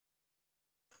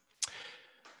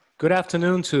Good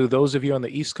afternoon to those of you on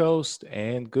the East Coast,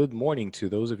 and good morning to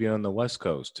those of you on the West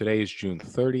Coast. Today is June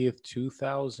 30th,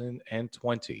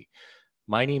 2020.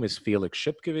 My name is Felix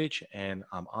Shipkovich, and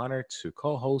I'm honored to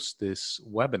co-host this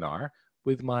webinar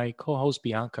with my co-host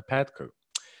Bianca Petko.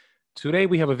 Today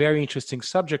we have a very interesting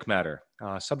subject matter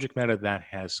that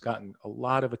has gotten a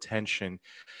lot of attention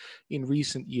in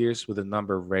recent years with a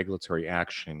number of regulatory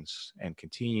actions and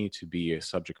continue to be a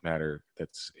subject matter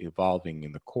that's evolving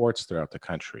in the courts throughout the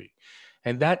country.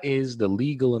 And that is the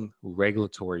legal and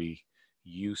regulatory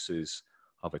uses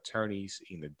of attorneys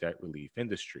in the debt relief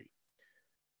industry.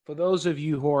 For those of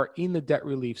you who are in the debt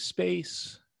relief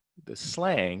space, the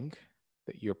slang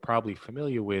that you're probably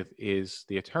familiar with is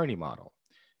the attorney model.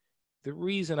 The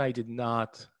reason I did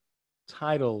not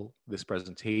title this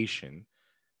presentation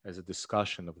as a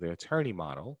discussion of the attorney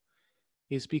model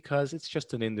is because it's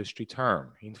just an industry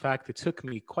term. In fact, it took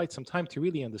me quite some time to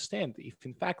really understand if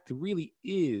in fact there really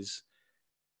is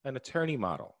an attorney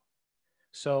model.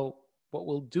 So what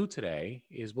we'll do today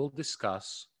is we'll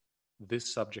discuss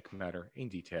this subject matter in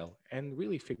detail and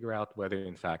really figure out whether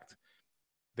in fact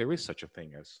there is such a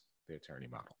thing as the attorney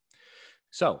model.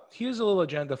 So here's a little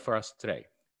agenda for us today.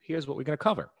 Here's what we're going to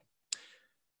cover.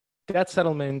 Debt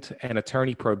settlement and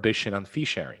attorney prohibition on fee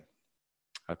sharing.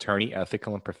 Attorney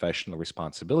ethical and professional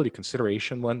responsibility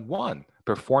consideration when 1,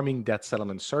 performing debt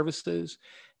settlement services,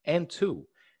 and 2,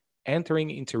 entering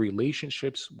into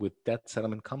relationships with debt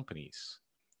settlement companies.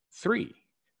 3,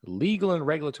 legal and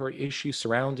regulatory issues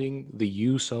surrounding the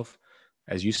use of,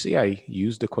 as you see, I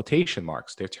use the quotation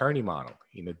marks, the attorney model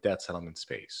in the debt settlement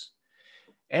space.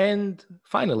 And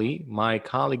finally, my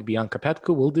colleague Bianca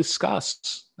Petko will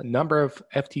discuss a number of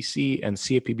FTC and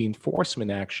CFPB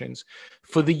enforcement actions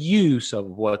for the use of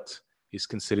what is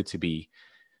considered to be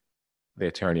the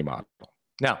attorney model.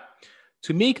 Now,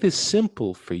 to make this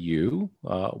simple for you,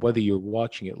 whether you're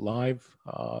watching it live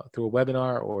through a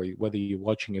webinar or whether you're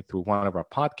watching it through one of our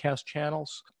podcast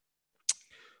channels,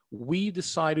 we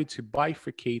decided to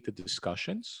bifurcate the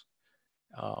discussions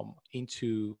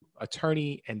into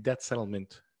attorney and debt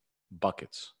settlement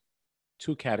buckets,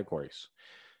 2 categories.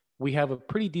 We have a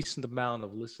pretty decent amount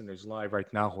of listeners live right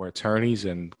now who are attorneys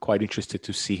and quite interested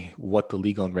to see what the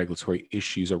legal and regulatory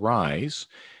issues arise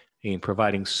in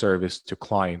providing service to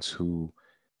clients who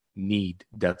need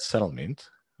debt settlement,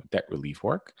 debt relief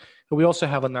work. And we also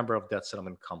have a number of debt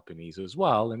settlement companies as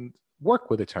well and work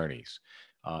with attorneys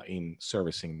in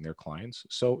servicing their clients.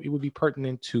 So it would be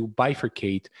pertinent to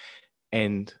bifurcate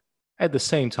and at the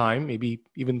same time, maybe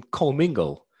even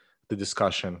commingle the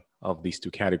discussion of these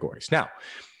 2 categories. Now,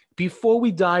 before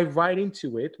we dive right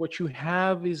into it, what you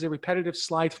have is a repetitive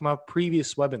slide from our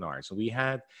previous webinars. We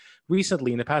had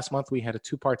recently, in the past month, we had a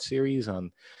 2-part series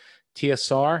on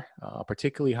TSR,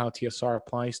 particularly how TSR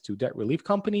applies to debt relief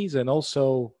companies, and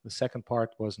also the second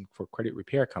part was for credit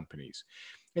repair companies.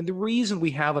 And the reason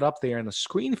we have it up there on the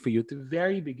screen for you at the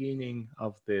very beginning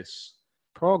of this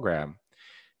program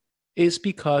is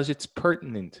because it's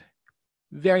pertinent,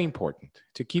 very important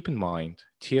to keep in mind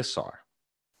TSR.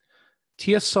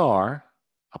 TSR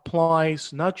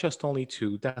applies not just only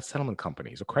to debt settlement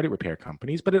companies or credit repair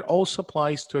companies, but it also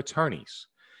applies to attorneys.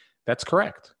 That's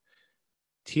correct.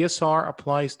 TSR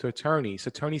applies to attorneys.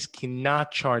 Attorneys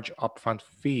cannot charge upfront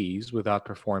fees without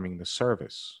performing the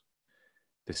service.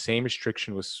 The same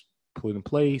restriction was put in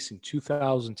place in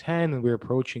 2010, and we're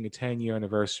approaching a 10-year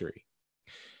anniversary.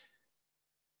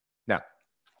 Now,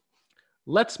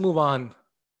 let's move on.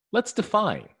 Let's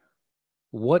define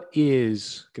what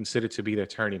is considered to be the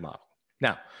attorney model.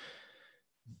 Now,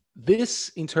 this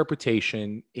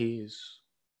interpretation is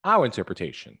our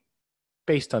interpretation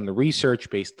based on the research,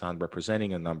 based on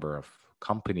representing a number of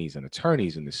companies and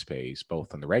attorneys in this space,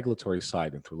 both on the regulatory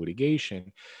side and through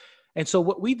litigation. And so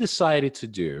what we decided to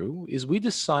do is we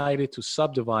decided to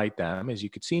subdivide them, as you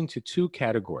could see, into 2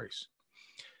 categories.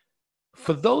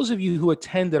 For those of you who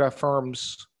attended our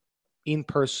firm's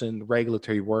in-person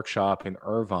regulatory workshop in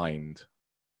Irvine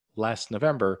last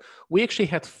November, we actually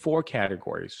had 4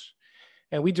 categories.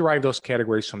 And we derived those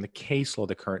categories from the case law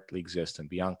that currently exists, and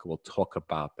Bianca will talk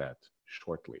about that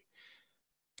shortly.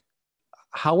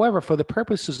 However, for the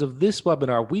purposes of this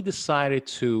webinar, we decided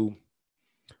to,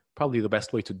 probably the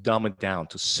best way to dumb it down,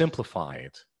 to simplify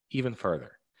it even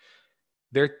further.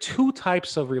 There are 2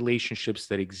 types of relationships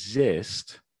that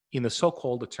exist in the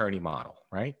so-called attorney model,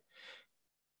 right?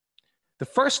 The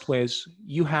first was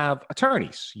you have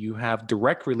attorneys. You have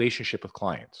direct relationship with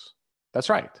clients. That's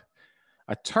right.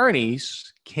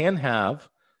 Attorneys can have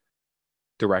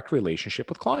direct relationship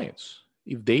with clients.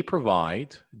 If they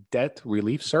provide debt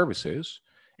relief services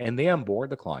and they onboard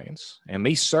the clients and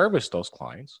they service those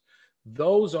clients,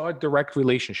 Those are direct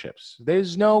relationships.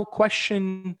 There's no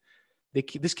question.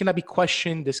 This cannot be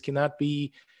questioned. This cannot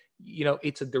be,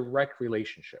 it's a direct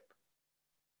relationship.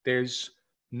 There's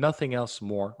nothing else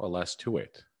more or less to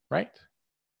it, right?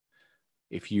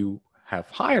 If you have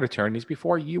hired attorneys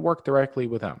before, you work directly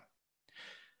with them.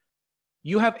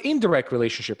 You have indirect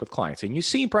relationship with clients. And you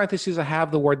see in parentheses, I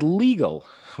have the word legal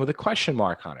with a question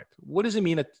mark on it. What does it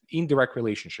mean, an indirect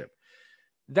relationship?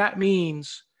 That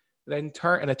means that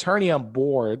an attorney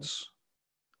onboards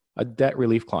a debt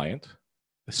relief client,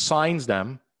 assigns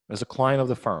them as a client of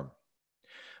the firm,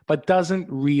 but doesn't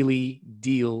really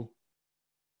deal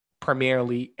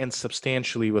primarily and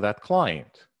substantially with that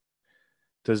client,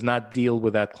 does not deal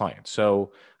with that client.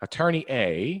 So attorney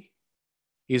A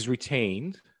is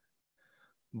retained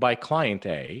by client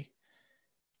A.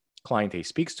 Client A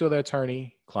speaks to the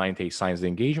attorney. Client A signs the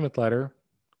engagement letter,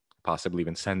 possibly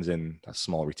even sends in a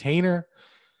small retainer.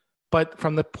 But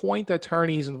from the point the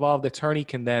attorney is involved, the attorney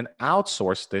can then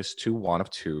outsource this to one of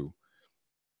two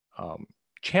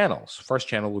channels. First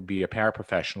channel would be a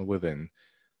paraprofessional within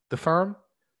the firm,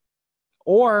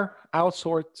 or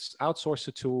outsource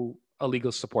it to a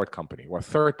legal support company or a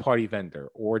third-party vendor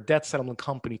or debt settlement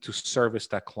company to service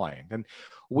that client. And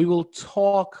we will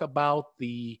talk about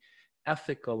the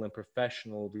ethical and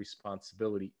professional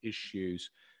responsibility issues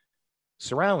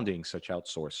surrounding such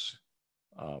outsource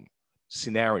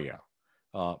scenario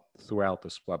throughout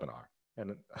this webinar.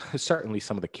 And certainly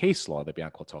some of the case law that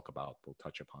Bianca will talk about, we'll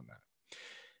touch upon that.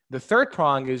 The third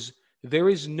prong is there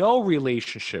is no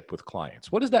relationship with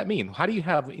clients. What does that mean? How do you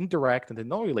have indirect and then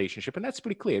no relationship? And that's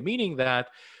pretty clear, meaning that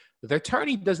the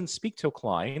attorney doesn't speak to a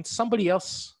client. Somebody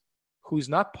else who's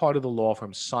not part of the law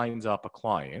firm signs up a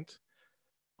client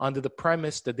under the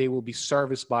premise that they will be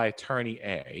serviced by attorney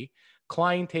A.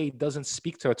 Client A doesn't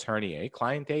speak to attorney A.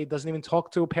 Client A doesn't even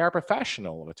talk to a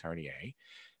paraprofessional of attorney A.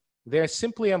 They're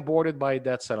simply onboarded by a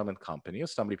debt settlement company or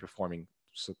somebody proposing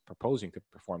to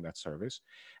perform that service,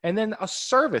 and then are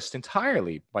serviced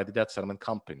entirely by the debt settlement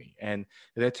company. And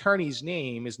the attorney's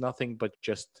name is nothing but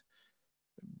just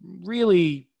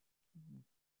really,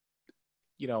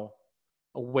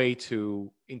 a way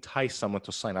to entice someone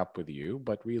to sign up with you,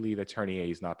 but really the attorney A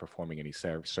is not performing any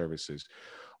services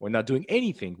or not doing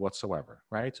anything whatsoever,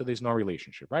 right? So there's no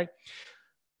relationship, right?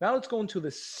 Now let's go into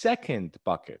the second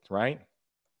bucket, right?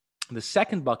 The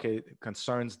second bucket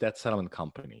concerns debt settlement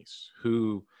companies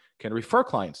who can refer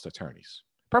clients to attorneys.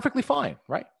 Perfectly fine,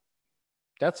 right?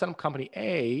 Debt settlement company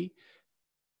A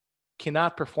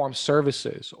cannot perform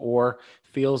services or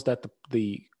feels that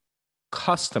the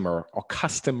customer or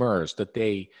customers that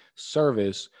they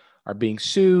service are being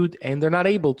sued and they're not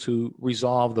able to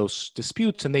resolve those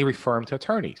disputes, and they refer them to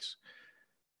attorneys.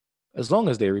 As long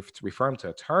as they refer them to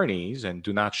attorneys and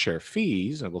do not share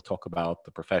fees, and we'll talk about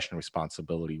the professional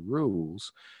responsibility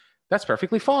rules, that's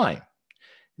perfectly fine.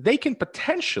 They can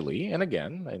potentially, and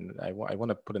again, and I want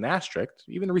to put an asterisk,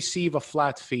 even receive a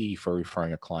flat fee for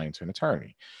referring a client to an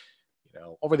attorney.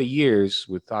 Over the years,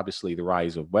 with obviously the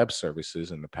rise of web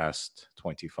services in the past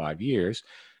 25 years,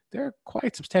 there are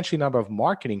quite substantially number of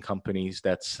marketing companies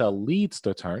that sell leads to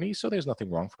attorneys. So there's nothing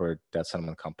wrong for a debt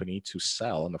settlement company to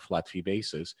sell on a flat fee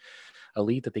basis a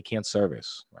lead that they can't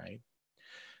service, right?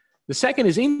 The second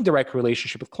is indirect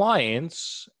relationship with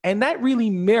clients. And that really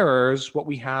mirrors what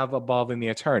we have above in the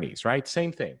attorneys, right?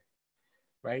 Same thing,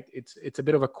 right? It's a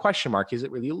bit of a question mark. Is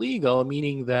it really legal?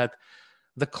 Meaning that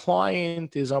the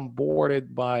client is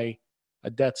onboarded by a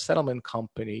debt settlement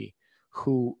company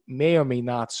who may or may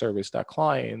not service that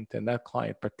client, and that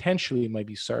client potentially might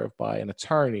be served by an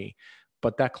attorney,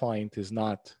 but that client is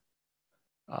not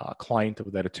a client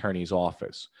of that attorney's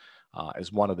office,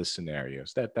 as one of the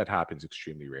scenarios. That happens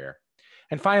extremely rare.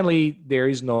 And finally, there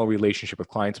is no relationship with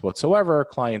clients whatsoever.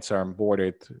 Clients are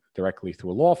onboarded directly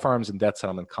through law firms, and debt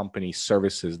settlement company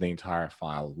services the entire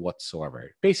file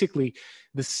whatsoever. Basically,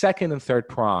 the second and third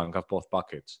prong of both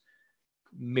buckets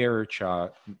mirror each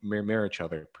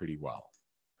other pretty well.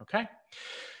 Okay?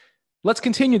 Let's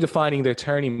continue defining the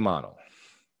attorney model.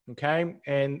 Okay?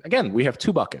 And again, we have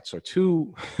two buckets, or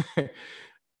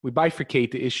we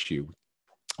bifurcate the issue.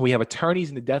 We have attorneys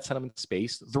in the debt settlement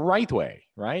space the right way,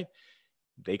 right?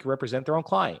 They can represent their own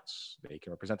clients. They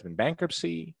can represent them in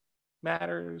bankruptcy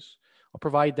matters or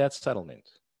provide debt settlement,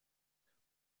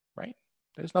 right?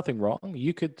 There's nothing wrong.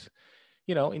 You could,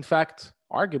 in fact,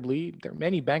 arguably, there are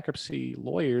many bankruptcy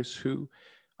lawyers who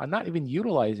are not even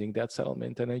utilizing debt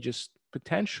settlement and are just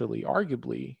potentially,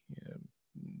 arguably,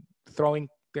 throwing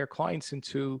their clients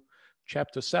into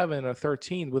Chapter 7 or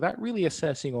 13 without really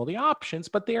assessing all the options,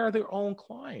 but they are their own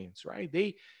clients, right?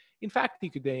 In fact, you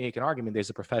could make an argument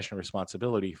there's a professional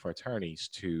responsibility for attorneys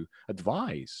to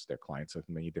advise their clients of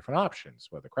many different options,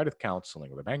 whether credit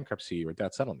counseling or bankruptcy or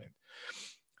debt settlement.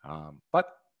 But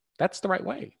that's the right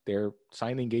way. They're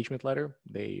signing the engagement letter.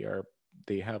 They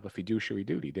have a fiduciary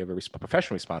duty. They have a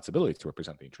professional responsibility to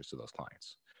represent the interests of those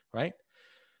clients, right?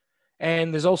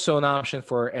 And there's also an option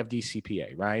for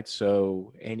FDCPA, right?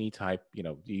 So any type,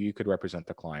 you could represent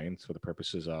the client for the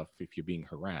purposes of, if you're being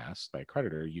harassed by a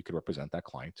creditor, you could represent that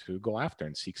client to go after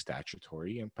and seek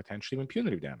statutory and potentially even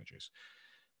punitive damages.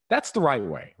 That's the right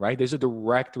way, right? There's a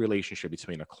direct relationship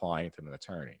between a client and an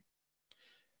attorney.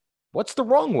 What's the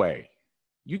wrong way?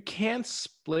 You can't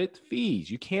split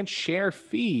fees. You can't share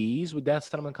fees with debt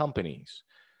settlement companies,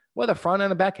 whether front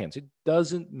end or back ends. It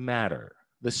doesn't matter.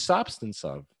 The substance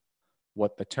of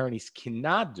what attorneys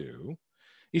cannot do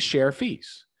is share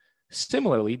fees.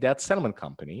 Similarly, debt settlement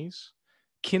companies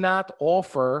cannot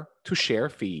offer to share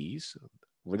fees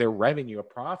with their revenue or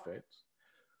profit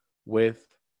with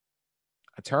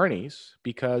attorneys,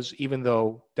 because even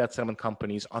though debt settlement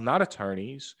companies are not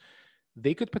attorneys,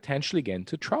 they could potentially get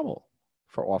into trouble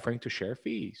for offering to share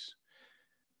fees.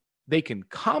 They can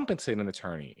compensate an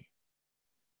attorney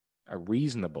a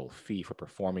reasonable fee for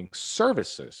performing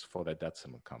services for that debt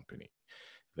settlement company.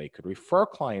 They could refer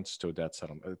clients to a debt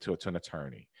settlement to an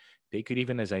attorney. They could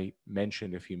even, as I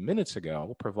mentioned a few minutes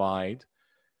ago, provide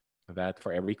that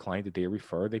for every client that they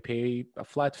refer, they pay a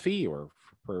flat fee or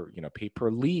pay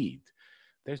per lead.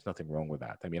 There's nothing wrong with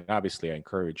that. I mean, obviously,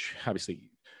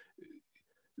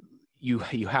 you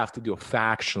have to do a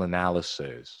factual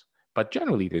analysis, but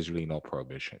generally there's really no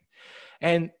prohibition.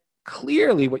 And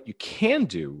clearly what you can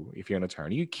do if you're an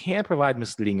attorney, you can't provide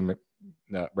misleading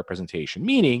representation,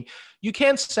 meaning you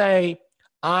can't say,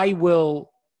 I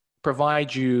will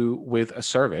provide you with a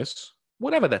service,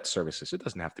 whatever that service is. It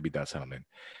doesn't have to be debt settlement,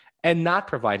 and not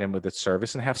provide them with a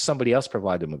service and have somebody else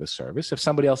provide them with a service. If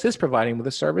somebody else is providing with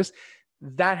a service,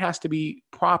 that has to be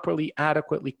properly,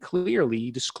 adequately,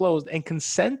 clearly disclosed and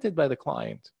consented by the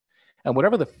client. And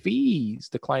whatever the fees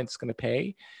the client's going to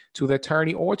pay to the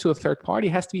attorney or to a third party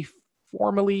has to be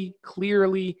formally,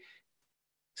 clearly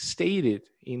stated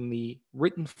in the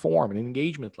written form, an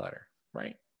engagement letter,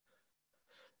 right?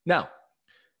 Now,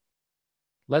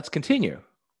 let's continue.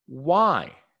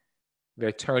 Why the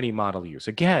attorney model use?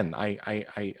 Again, I'm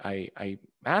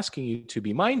asking you to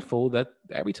be mindful that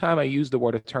every time I use the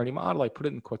word attorney model, I put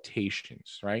it in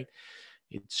quotations, right?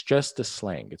 It's just a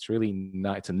slang. It's really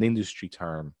not, it's an industry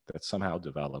term that somehow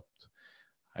developed.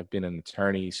 I've been an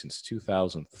attorney since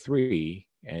 2003,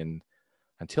 and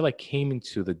until I came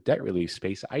into the debt relief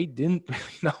space, I didn't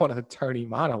really know what an attorney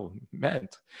model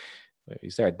meant.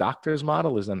 Is there a doctor's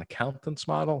model? Is there an accountant's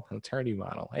model? An attorney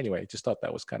model? Anyway, I just thought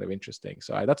that was kind of interesting.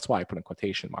 So that's why I put in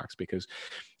quotation marks, because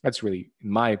that's really, in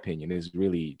my opinion, is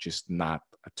really just not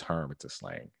a term. It's a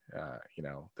slang,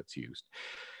 that's used.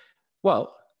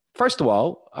 Well, first of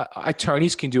all,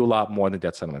 attorneys can do a lot more than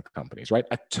debt settlement companies, right?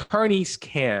 Attorneys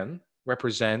can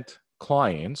represent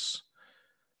clients,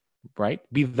 right,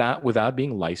 without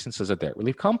being licensed as a debt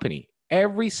relief company.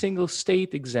 Every single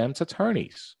state exempts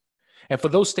attorneys. And for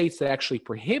those states that actually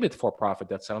prohibit for-profit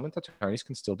debt settlement, attorneys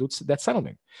can still do debt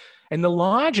settlement. And the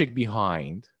logic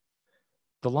behind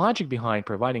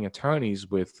providing attorneys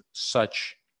with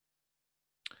such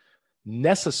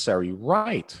necessary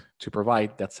right to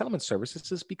provide debt settlement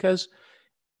services is because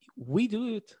we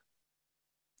do it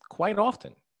quite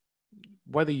often.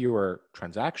 Whether you're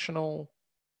transactional,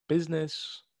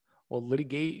 business, or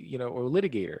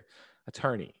litigator,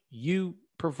 attorney, you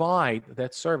provide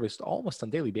that service almost on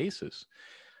a daily basis.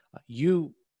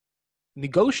 You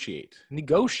negotiate.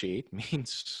 Negotiate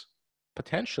means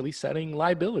potentially setting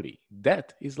liability.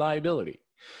 Debt is liability.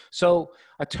 So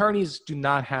attorneys do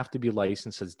not have to be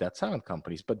licensed as debt settlement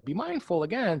companies, but be mindful,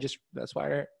 again, that's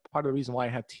why part of the reason why I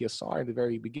had TSR at the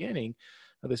very beginning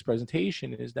of this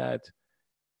presentation is that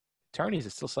attorneys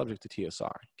are still subject to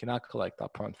TSR. You cannot collect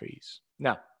upfront fees.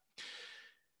 Now,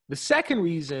 the second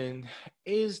reason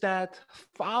is that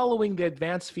following the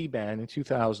advanced fee ban in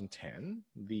 2010,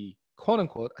 the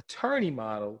quote-unquote attorney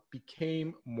model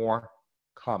became more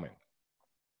common.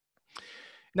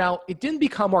 Now, it didn't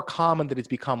become more common that it's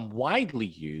become widely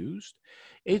used.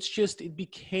 It's just it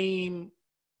became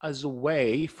as a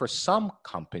way for some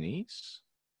companies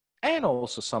and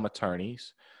also some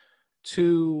attorneys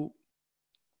to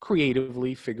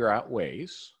creatively figure out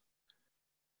ways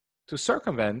to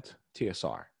circumvent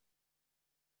TSR.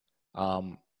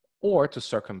 Or to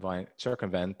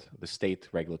circumvent the state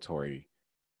regulatory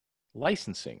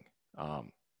licensing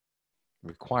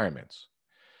requirements.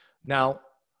 Now,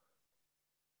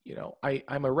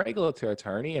 I'm a regulatory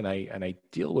attorney, and I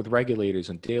deal with regulators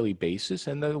on a daily basis.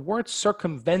 And the word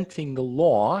circumventing the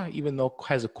law, even though it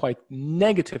has a quite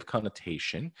negative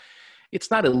connotation, it's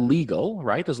not illegal,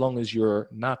 right? As long as you're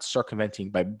not circumventing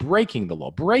by breaking the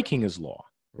law. Breaking is law,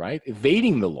 right?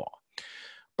 Evading the law.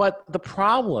 But the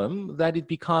problem that it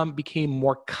became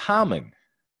more common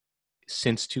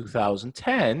since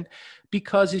 2010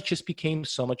 because it just became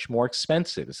so much more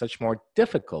expensive. It's such more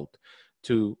difficult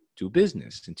to do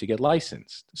business and to get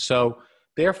licensed. So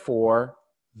therefore,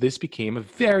 this became a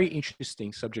very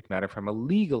interesting subject matter from a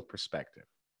legal perspective.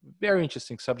 Very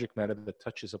interesting subject matter that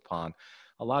touches upon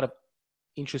a lot of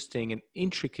interesting and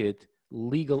intricate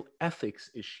legal ethics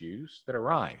issues that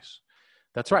arise.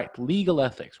 That's right, legal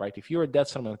ethics, right? If you're a debt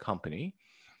settlement company,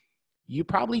 you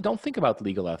probably don't think about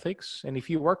legal ethics. And if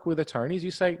you work with attorneys,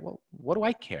 you say, well, what do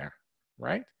I care,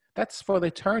 right? That's for the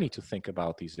attorney to think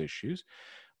about these issues.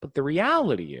 But the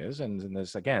reality is, and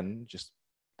this again, just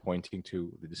pointing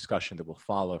to the discussion that will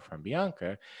follow from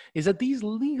Bianca, is that these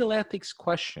legal ethics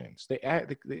questions,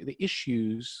 the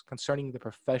issues concerning the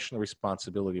professional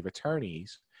responsibility of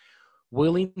attorneys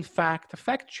will in fact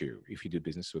affect you if you do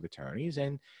business with attorneys.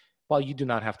 And while you do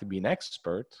not have to be an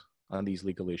expert on these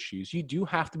legal issues, you do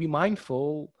have to be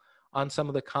mindful on some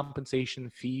of the compensation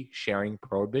fee sharing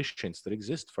prohibitions that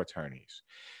exist for attorneys.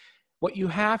 What you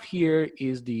have here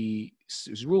is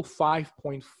Rule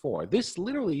 5.4. This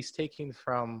literally is taken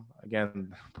from,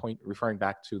 again, referring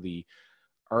back to the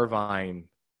Irvine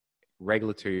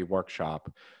regulatory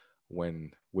workshop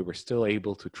when we were still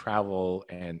able to travel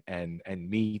and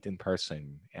meet in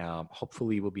person.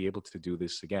 Hopefully we'll be able to do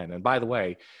this again. And by the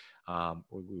way,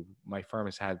 my firm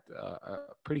has had a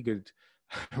pretty good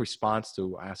response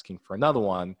to asking for another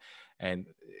one. And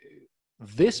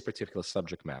this particular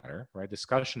subject matter, right,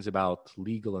 discussions about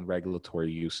legal and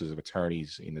regulatory uses of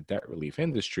attorneys in the debt relief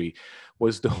industry,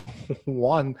 was the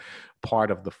one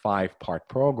part of the 5-part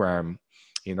program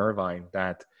in Irvine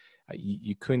that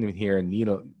you couldn't even hear a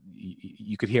needle.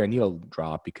 You could hear a needle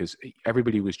drop because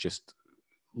everybody was just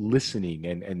listening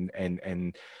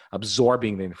and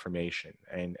absorbing the information.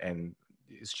 And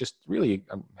it's just really,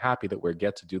 I'm happy that we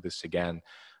get to do this again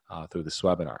through this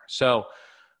webinar. So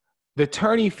the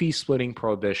attorney fee splitting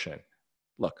prohibition.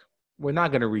 Look, we're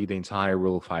not going to read the entire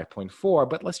Rule 5.4,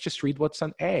 but let's just read what's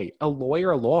on A. A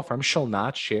lawyer or law firm shall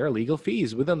not share legal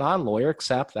fees with a non-lawyer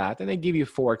except that, and they give you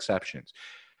 4 exceptions.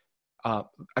 A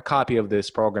copy of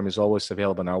this program is always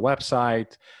available on our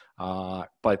website,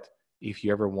 but if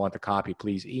you ever want a copy,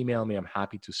 please email me. I'm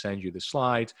happy to send you the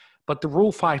slides. But the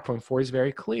Rule 5.4 is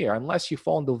very clear. Unless you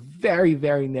fall into very,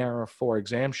 very narrow 4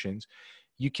 exemptions,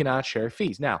 you cannot share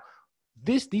fees. Now,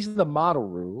 these are the model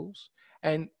rules.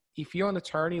 And if you're an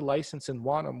attorney licensed in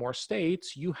 1 or more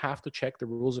states, you have to check the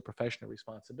rules of professional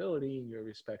responsibility in your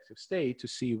respective state to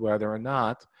see whether or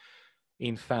not,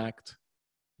 in fact,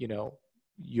 this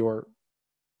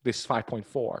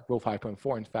 5.4, Rule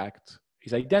 5.4, in fact,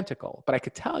 is identical. But I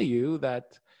could tell you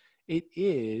that it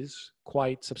is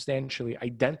quite substantially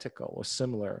identical or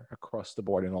similar across the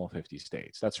board in all 50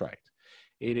 states. That's right.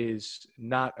 It is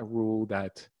not a rule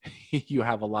that you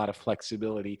have a lot of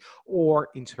flexibility or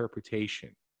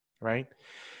interpretation, right?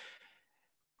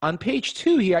 On page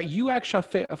 2 here, you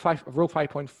actually have Rule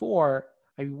 5.4.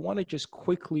 I want to just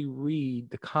quickly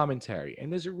read the commentary.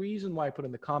 And there's a reason why I put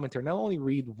in the commentary. Not only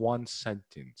read one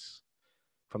sentence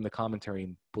from the commentary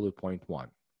in bullet point 1.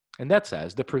 And that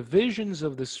says, the provisions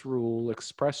of this rule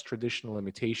express traditional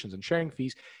limitations on sharing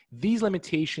fees. These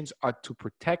limitations are to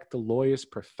protect the lawyer's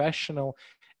professional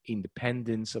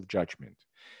independence of judgment.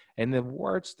 And the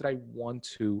words that I want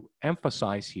to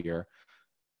emphasize here,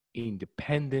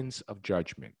 independence of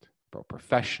judgment, or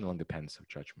professional independence of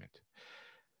judgment.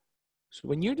 So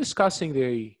when you're discussing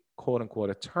the quote unquote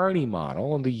attorney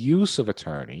model and the use of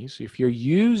attorneys, if you're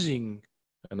using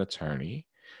an attorney,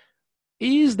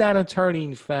 is that attorney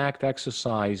in fact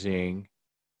exercising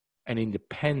an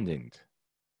independent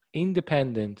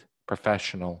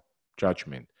professional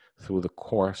judgment through the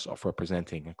course of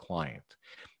representing a client?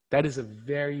 That is a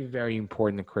very, very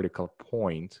important and critical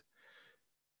point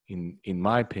in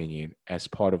my opinion, as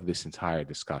part of this entire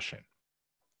discussion.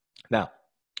 Now,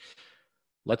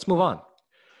 let's move on.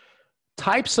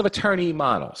 Types of attorney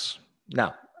models.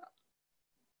 Now,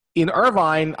 in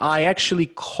Irvine, I actually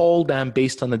called them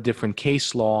based on the different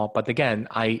case law. But again,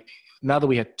 now that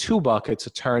we had 2 buckets,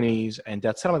 attorneys and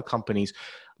debt settlement companies,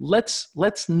 let's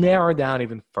narrow down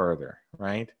even further,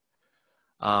 right?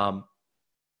 1,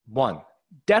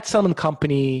 debt settlement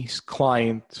companies'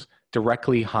 clients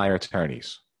directly hire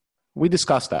attorneys. We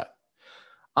discussed that.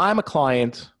 I'm a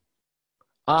client.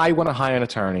 I want to hire an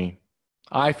attorney.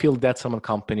 I feel debt settlement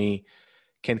company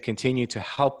can continue to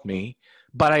help me,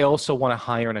 but I also want to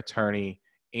hire an attorney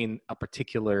in a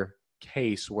particular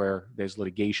case where there's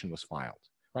litigation was filed,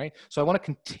 right? So I want to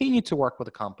continue to work with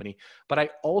the company, but I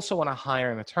also want to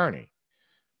hire an attorney.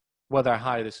 Whether I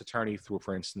hire this attorney through,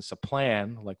 for instance, a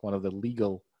plan, like one of the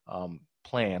legal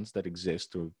plans that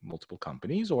exist through multiple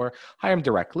companies, or hire him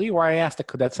directly, or I ask the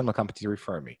debt settlement company to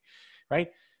refer me,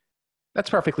 right? That's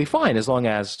perfectly fine as long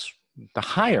as the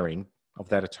hiring of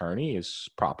that attorney is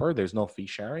proper. There's no fee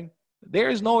sharing. There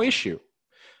is no issue.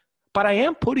 But I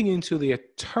am putting into the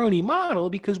attorney model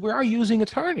because we are using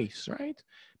attorneys, right?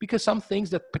 Because some things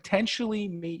that potentially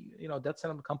debt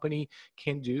settlement company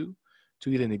can do to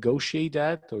either negotiate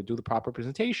that or do the proper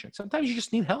presentation. Sometimes you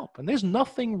just need help, and there's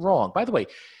nothing wrong. By the way,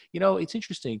 it's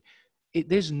interesting.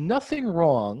 There's nothing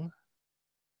wrong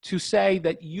to say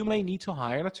that you may need to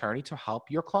hire an attorney to help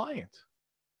your client,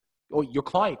 or your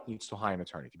client needs to hire an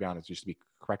attorney, to be honest, just to be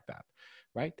correct that,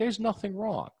 right? There's nothing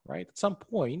wrong, right? At some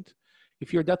point,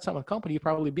 if you're a debt settlement company, you've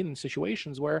probably been in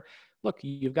situations where, look,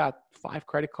 you've got 5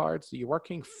 credit cards, you're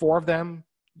working 4 of them,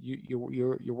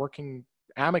 you're working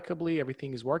amicably,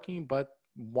 everything is working, but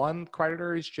one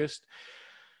creditor is just,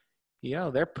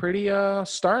 they're pretty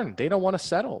stern. They don't want to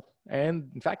settle,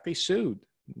 and in fact, they sued.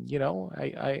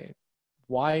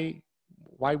 Why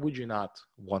would you not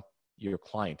want your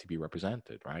client to be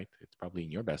represented, right? It's probably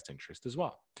in your best interest as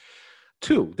well.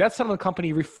 2, debt settlement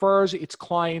company refers its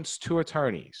clients to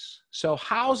attorneys. So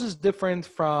how is this different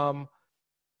from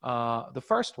the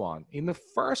first one? In the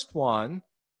first one,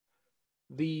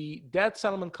 the debt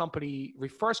settlement company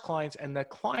refers clients and the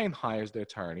client hires the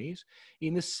attorneys.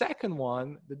 In the second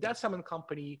one, the debt settlement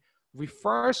company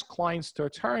refers clients to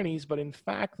attorneys, but in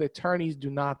fact, the attorneys do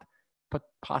not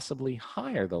possibly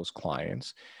hire those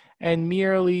clients and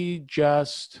merely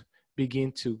just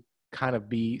begin to kind of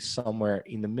be somewhere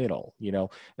in the middle.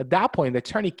 At that point, the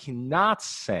attorney cannot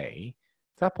say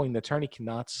that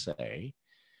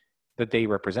they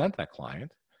represent that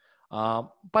client,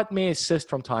 but may assist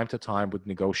from time to time with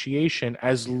negotiation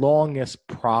as long as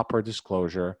proper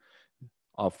disclosure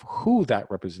of who that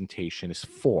representation is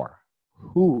for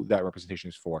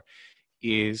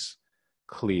is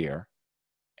clear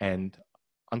and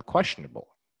unquestionable,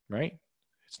 right?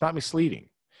 It's not misleading.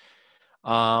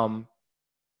 So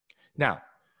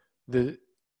the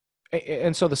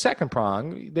second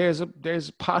prong, there's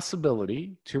a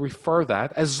possibility to refer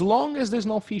that as long as there's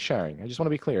no fee sharing. I just want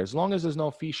to be clear. As long as there's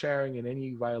no fee sharing in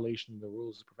any violation of the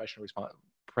rules of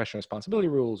professional responsibility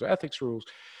rules or ethics rules,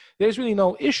 there's really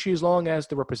no issue as long as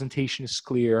the representation is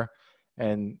clear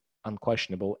and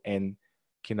unquestionable and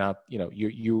cannot,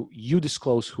 you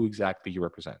disclose who exactly you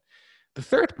represent. The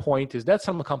third point is that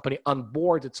some company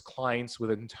onboards its clients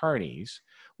with attorneys.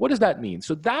 What does that mean?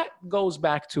 So that goes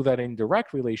back to that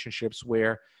indirect relationships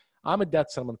where I'm a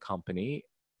debt settlement company.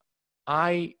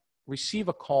 I receive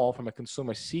a call from a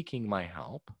consumer seeking my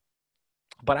help,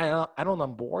 but I don't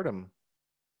onboard them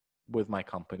with my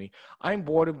company. I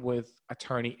onboard them with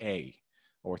attorney A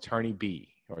or attorney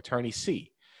B or attorney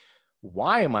C.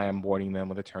 Why am I onboarding them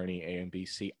with attorney A and B,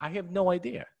 C? I have no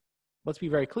idea. Let's be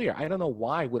very clear. I don't know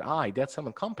why would I, debt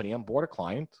settlement company, onboard a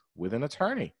client with an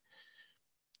attorney.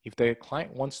 If the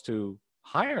client wants to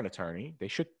hire an attorney, they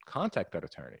should contact that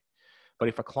attorney. But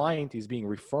if a client is being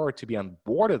referred to be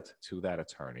onboarded to that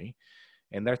attorney,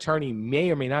 and that attorney may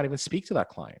or may not even speak to that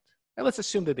client, and let's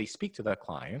assume that they speak to that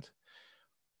client,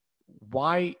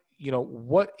 why,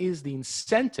 what is the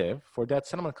incentive for that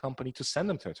settlement company to send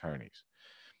them to attorneys?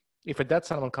 If a debt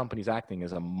settlement company is acting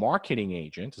as a marketing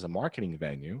agent, as a marketing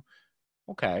venue,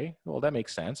 okay, well, that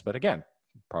makes sense. But again,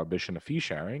 prohibition of fee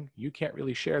sharing, you can't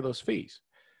really share those fees.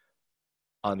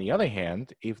 On the other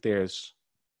hand, if there's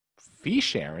fee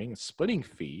sharing, splitting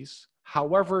fees,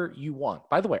 however you want.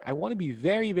 By the way, I want to be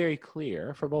very, very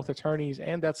clear for both attorneys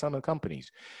and debt settlement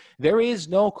companies. There is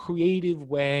no creative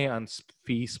way on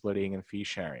fee splitting and fee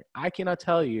sharing. I cannot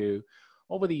tell you.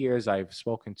 Over the years, I've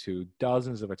spoken to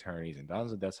dozens of attorneys and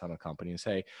dozens of debt settlement companies and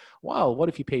say, well, what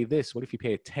if you pay this? What if you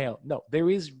pay a tail? No, there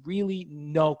is really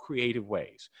no creative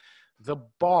ways. The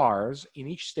bars in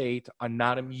each state are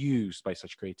not amused by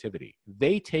such creativity.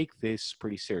 They take this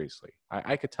pretty seriously.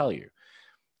 I could tell you.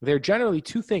 There are generally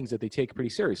 2 things that they take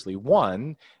pretty seriously.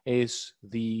 One is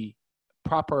the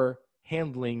proper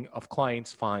handling of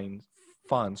clients'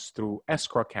 funds through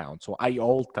escrow accounts or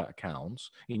IOLTA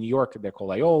accounts. In New York, they're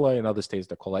called IOLA. In other states,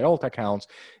 they're called IOLTA accounts.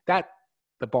 That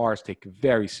the bars take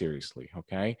very seriously,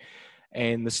 okay?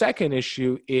 And the second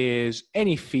issue is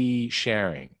any fee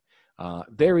sharing.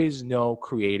 There is no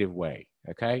creative way,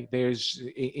 okay?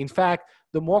 In fact,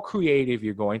 the more creative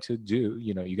you're going to do,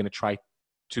 you're going to try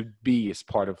to be as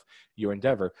part of your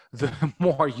endeavor, the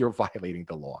more you're violating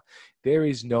the law. There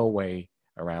is no way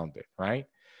around it, right?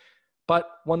 But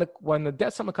when the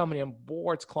debt settlement company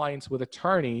onboards clients with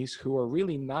attorneys who are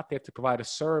really not there to provide a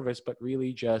service, but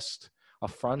really just a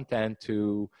front end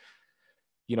to,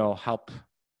 help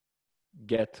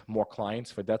get more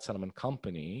clients for debt settlement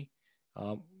company,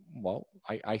 well,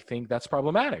 I think that's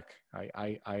problematic.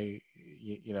 I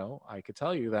could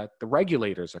tell you that the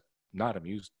regulators are not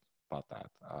amused about that,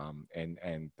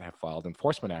 and have filed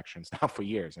enforcement actions now for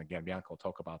years. And again, Bianca will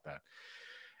talk about that.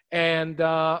 And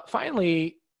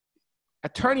finally,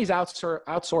 attorneys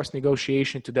outsource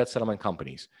negotiation to debt settlement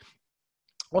companies.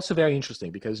 Also very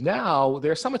interesting, because now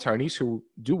there are some attorneys who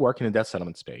do work in the debt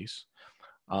settlement space,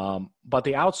 but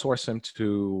they outsource them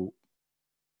to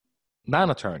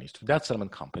non-attorneys, to debt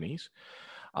settlement companies.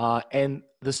 And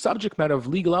the subject matter of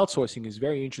legal outsourcing is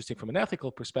very interesting from an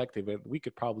ethical perspective. And we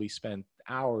could probably spend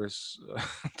hours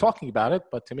talking about it,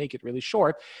 but to make it really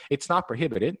short, it's not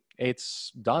prohibited.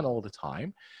 It's done all the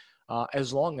time,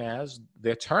 as long as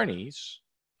the attorneys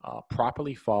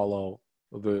properly follow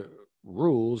the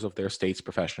rules of their state's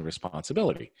professional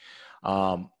responsibility.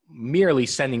 Merely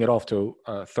sending it off to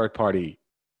a third-party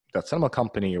debt settlement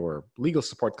company or legal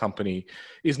support company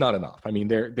is not enough. I mean,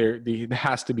 there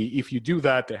has to be, if you do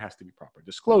that, there has to be proper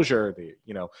disclosure.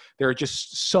 There are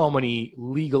just so many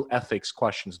legal ethics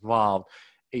questions involved.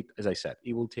 As I said,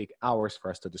 it will take hours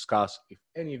for us to discuss. If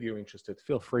any of you are interested,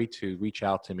 feel free to reach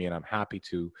out to me, and I'm happy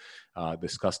to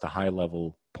discuss the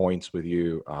high-level points with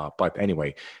you. But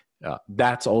anyway,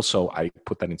 that's also, I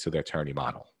put that into the attorney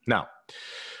model. Now,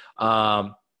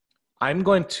 I'm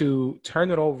going to turn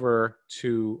it over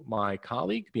to my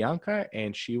colleague, Bianca,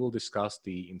 and she will discuss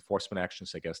the enforcement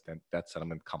actions against debt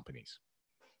settlement companies.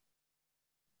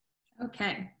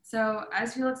 Okay, so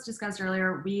as Felix discussed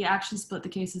earlier, we actually split the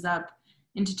cases up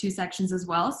into two sections as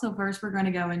well. So first, we're going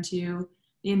to go into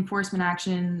the enforcement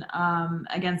action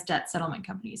against debt settlement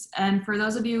companies. And for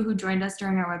those of you who joined us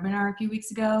during our webinar a few weeks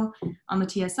ago on the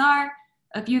TSR,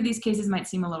 a few of these cases might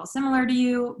seem a little similar to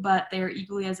you, but they are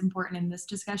equally as important in this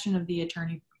discussion of the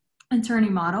attorney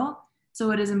model.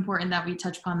 So it is important that we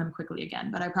touch upon them quickly again,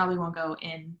 but I probably won't go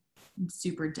in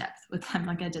super depth with them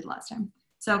like I did last time.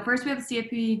 So first we have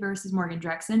CFPB versus Morgan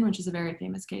Drexen, which is a very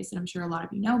famous case that I'm sure a lot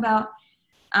of you know about.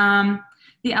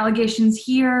 The allegations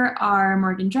here are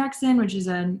Morgan Drexen, which is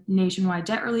a nationwide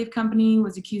debt relief company,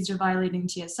 was accused of violating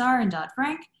TSR and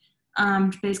Dodd-Frank,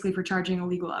 basically for charging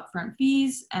illegal upfront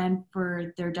fees and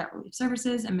for their debt relief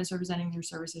services and misrepresenting their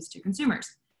services to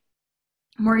consumers.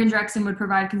 Morgan Drexen would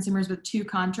provide consumers with two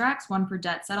contracts, one for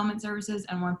debt settlement services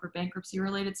and one for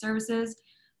bankruptcy-related services,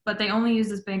 but they only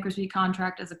used this bankruptcy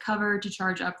contract as a cover to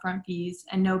charge upfront fees,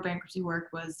 and no bankruptcy work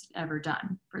was ever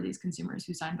done for these consumers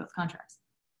who signed both contracts.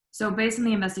 So based on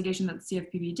the investigation that the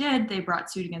CFPB did, they brought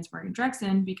suit against Morgan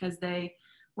Drexen because they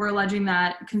were alleging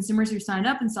that consumers who signed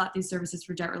up and sought these services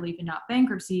for debt relief and not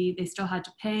bankruptcy, they still had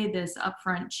to pay this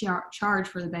upfront charge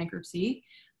for the bankruptcy,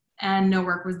 and no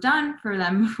work was done for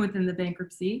them within the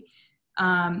bankruptcy.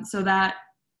 So that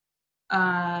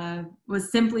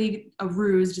was simply a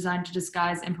ruse designed to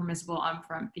disguise impermissible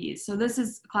upfront fees. So this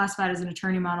is classified as an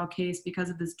attorney model case because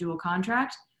of this dual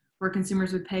contract, where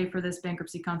consumers would pay for this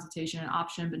bankruptcy consultation and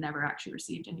option, but never actually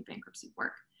received any bankruptcy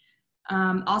work.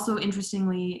 Also,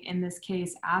 interestingly, in this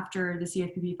case, after the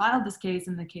CFPB filed this case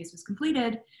and the case was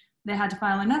completed, they had to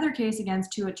file another case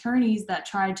against two attorneys that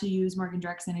tried to use Morgan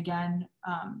Drexen again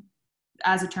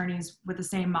as attorneys with the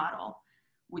same model,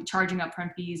 with charging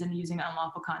upfront fees and using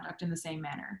unlawful conduct in the same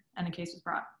manner. And a case was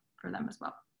brought for them as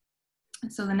well.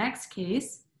 So the next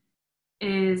case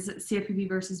is CFPB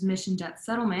versus Mission Debt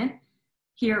Settlement.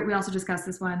 Here, we also discussed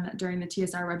this one during the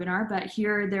TSR webinar, but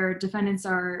here their defendants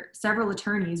are, several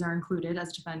attorneys are included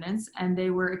as defendants, and they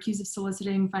were accused of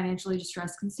soliciting financially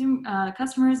distressed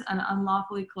customers and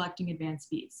unlawfully collecting advance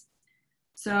fees.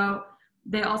 So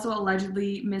they also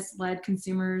allegedly misled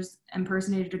consumers,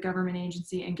 impersonated a government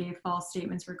agency, and gave false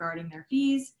statements regarding their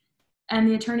fees. And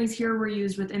the attorneys here were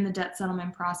used within the debt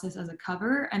settlement process as a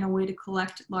cover and a way to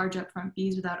collect large upfront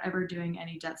fees without ever doing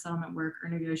any debt settlement work or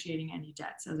negotiating any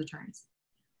debts as attorneys.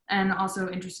 And also,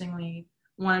 interestingly,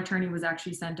 one attorney was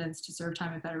actually sentenced to serve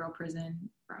time in federal prison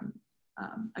from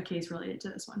a case related to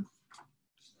this one.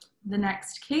 The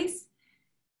next case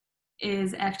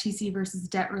is FTC versus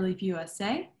Debt Relief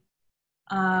USA.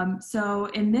 So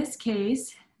in this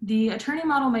case, the attorney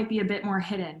model might be a bit more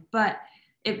hidden, but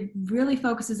it really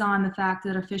focuses on the fact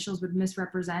that officials would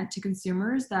misrepresent to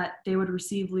consumers that they would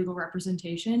receive legal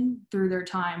representation through their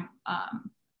time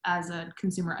as a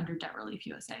consumer under Debt Relief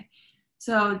USA.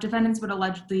 So defendants had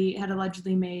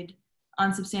allegedly made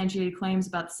unsubstantiated claims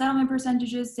about the settlement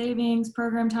percentages, savings,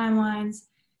 program timelines.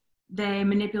 They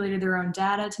manipulated their own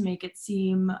data to make it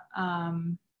seem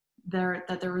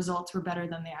that their results were better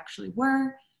than they actually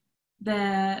were.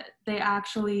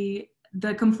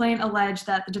 The complaint alleged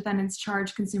that the defendants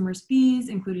charged consumers fees,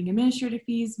 including administrative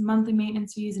fees, monthly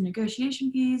maintenance fees, and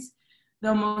negotiation fees,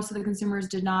 though most of the consumers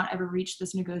did not ever reach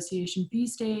this negotiation fee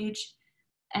stage,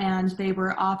 and they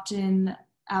were often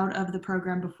out of the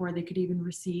program before they could even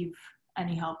receive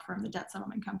any help from the debt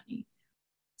settlement company.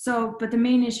 So, but the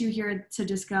main issue here to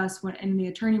discuss what in the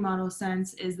attorney model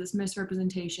sense is this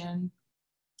misrepresentation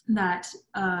that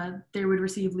they would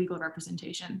receive legal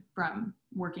representation from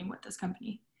working with this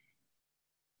company.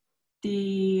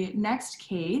 The next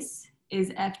case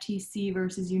is FTC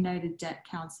versus United Debt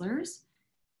Counselors.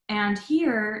 And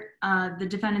here, the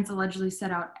defendants allegedly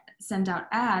sent out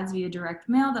ads via direct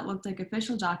mail that looked like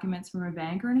official documents from a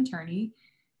bank or an attorney,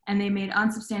 and they made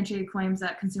unsubstantiated claims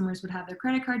that consumers would have their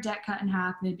credit card debt cut in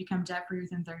half and they'd become debt-free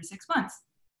within 36 months.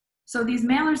 So these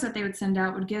mailers that they would send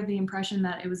out would give the impression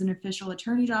that it was an official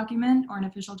attorney document or an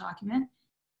official document,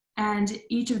 and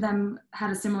each of them had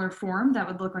a similar form that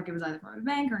would look like it was either from a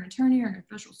bank or an attorney or an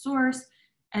official source,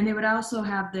 and they would also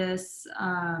have this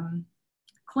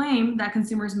claim that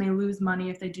consumers may lose money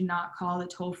if they do not call the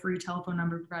toll-free telephone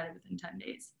number provided within 10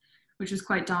 days, which was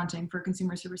quite daunting for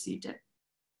consumers who received it.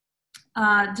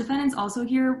 Defendants also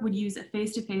here would use a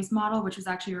face-to-face model, which was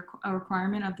actually a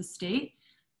requirement of the state.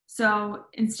 So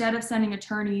instead of sending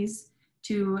attorneys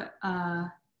to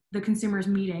the consumers'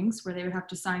 meetings where they would have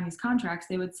to sign these contracts,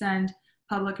 they would send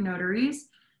public notaries,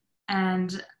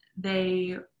 and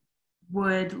they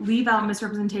would leave out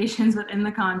misrepresentations within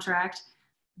the contract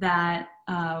that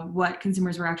what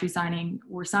consumers were actually signing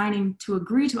to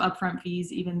agree to upfront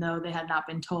fees, even though they had not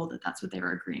been told that that's what they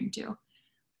were agreeing to.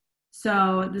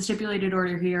 So the stipulated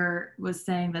order here was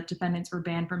saying that defendants were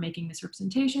banned from making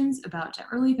misrepresentations about debt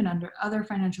relief and under other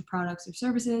financial products or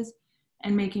services,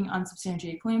 and making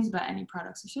unsubstantiated claims about any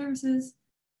products or services.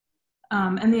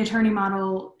 And the attorney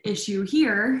model issue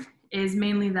here is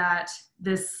mainly that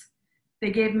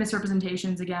they gave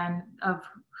misrepresentations again of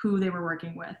who they were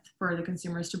working with for the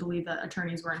consumers to believe that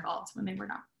attorneys were involved when they were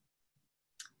not.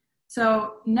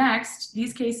 So next,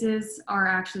 these cases are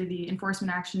actually the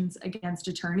enforcement actions against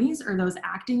attorneys or those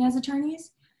acting as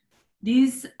attorneys.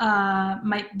 The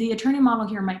attorney model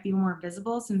here might be more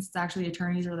visible since it's actually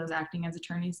attorneys or those acting as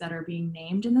attorneys that are being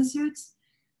named in the suits.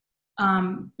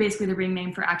 Basically, they're being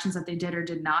named for actions that they did or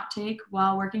did not take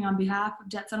while working on behalf of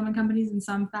debt settlement companies in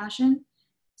some fashion.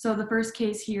 So the first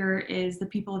case here is the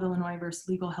People of Illinois versus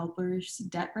Legal Helpers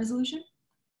debt resolution.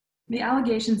 The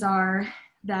allegations are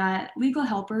that Legal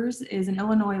Helpers is an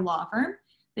Illinois law firm.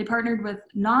 They partnered with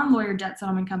non-lawyer debt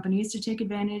settlement companies to take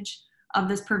advantage of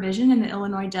this provision in the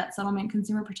Illinois Debt Settlement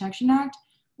Consumer Protection Act,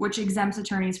 which exempts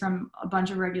attorneys from a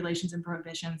bunch of regulations and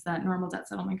prohibitions that normal debt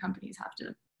settlement companies have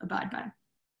to abide by.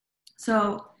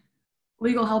 So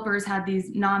Legal Helpers had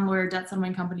these non-lawyer debt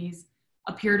settlement companies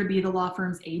appear to be the law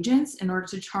firm's agents in order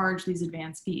to charge these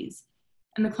advance fees.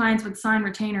 And the clients would sign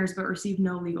retainers but receive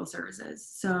no legal services.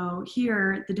 So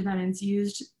here, the defendants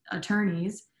used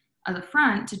attorneys as a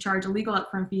front to charge illegal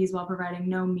upfront fees while providing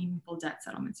no meaningful debt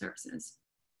settlement services.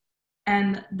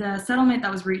 And the settlement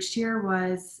that was reached here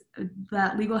was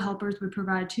that Legal Helpers would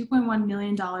provide $2.1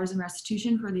 million in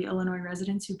restitution for the Illinois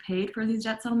residents who paid for these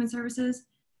debt settlement services,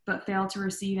 but failed to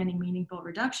receive any meaningful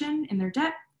reduction in their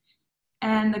debt.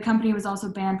 And the company was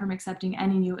also banned from accepting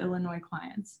any new Illinois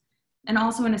clients. And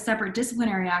also in a separate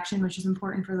disciplinary action, which is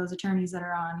important for those attorneys that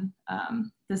are on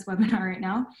this webinar right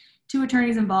now, 2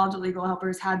 attorneys involved at Legal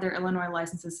Helpers had their Illinois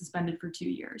licenses suspended for 2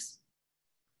 years.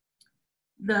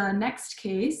 The next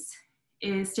case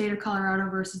is State of Colorado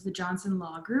versus the Johnson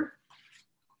Law Group.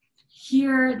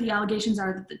 Here, the allegations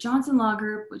are that the Johnson Law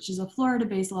Group, which is a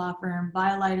Florida-based law firm,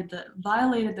 violated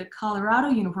the Colorado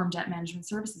Uniform Debt Management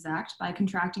Services Act by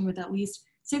contracting with at least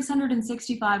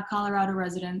 665 Colorado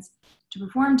residents to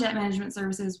perform debt management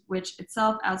services, which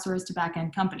itself outsourced to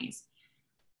back-end companies.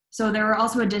 So there were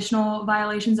also additional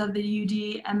violations of the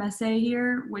UD MSA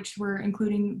here, which were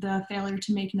including the failure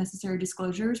to make necessary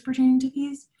disclosures pertaining to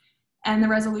fees. And the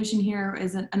resolution here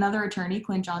is another attorney,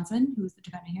 Clint Johnson, who is the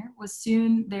defendant here, was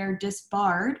soon there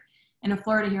disbarred in a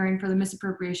Florida hearing for the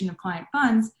misappropriation of client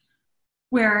funds,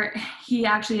 where he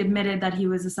actually admitted that he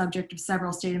was the subject of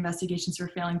several state investigations for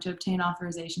failing to obtain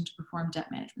authorization to perform debt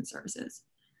management services.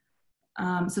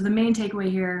 So the main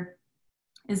takeaway here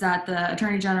is that the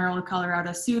Attorney General of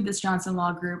Colorado sued this Johnson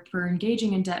Law Group for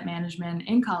engaging in debt management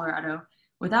in Colorado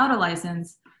without a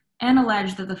license, and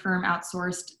alleged that the firm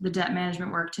outsourced the debt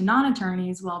management work to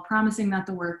non-attorneys while promising that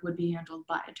the work would be handled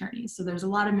by attorneys. So there's a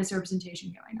lot of misrepresentation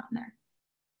going on there.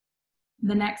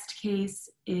 The next case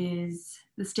is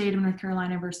the state of North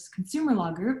Carolina versus Consumer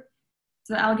Law Group.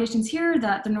 So the allegations here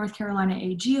that the North Carolina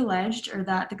AG alleged are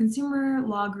that the Consumer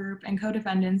Law Group and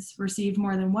co-defendants received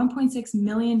more than $1.6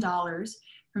 million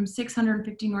from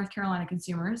 650 North Carolina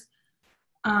consumers,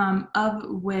 of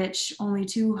which only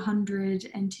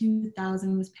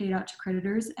 202,000 was paid out to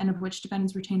creditors, and of which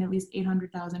defendants retained at least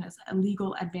 800,000 as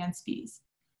illegal advance fees.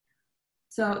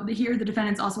 So here, the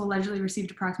defendants also allegedly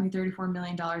received approximately $34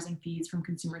 million in fees from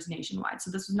consumers nationwide. So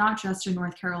this was not just a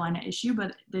North Carolina issue,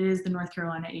 but it is the North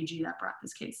Carolina AG that brought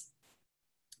this case.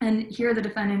 And here, the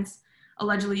defendants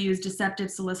allegedly used deceptive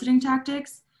soliciting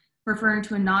tactics, referring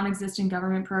to a non-existent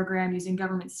government program using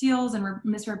government seals and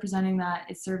misrepresenting that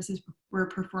its services were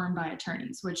performed by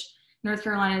attorneys, which North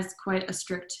Carolina is quite a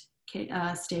strict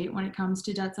state when it comes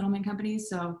to debt settlement companies.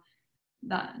 So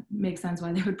that makes sense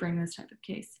why they would bring this type of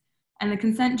case. And the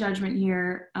consent judgment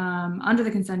here, under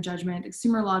the consent judgment, the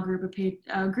Consumer Law Group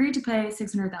agreed to pay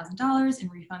 $600,000 in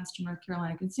refunds to North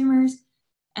Carolina consumers,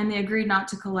 and they agreed not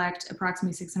to collect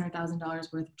approximately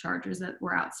 $600,000 worth of charges that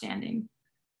were outstanding.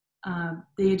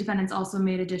 The defendants also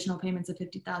made additional payments of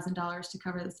 $50,000 to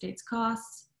cover the state's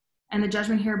costs. And the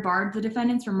judgment here barred the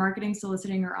defendants from marketing,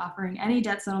 soliciting, or offering any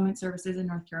debt settlement services in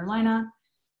North Carolina.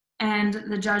 And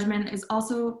the judgment is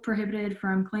also prohibited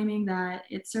from claiming that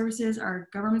its services are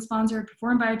government-sponsored,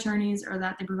 performed by attorneys, or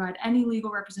that they provide any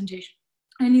legal representation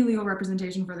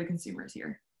for the consumers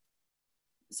here.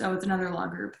 So it's another law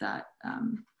group that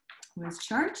was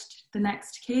charged. The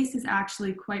next case is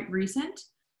actually quite recent.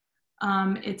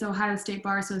 It's Ohio State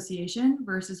Bar Association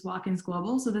versus Watkins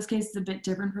Global. So this case is a bit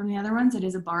different from the other ones. It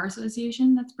is a bar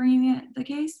association that's bringing the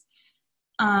case.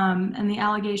 And the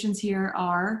allegations here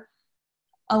are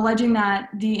alleging that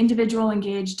the individual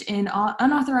engaged in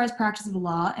unauthorized practice of the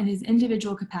law in his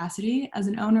individual capacity as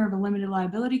an owner of a limited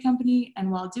liability company, and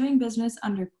while doing business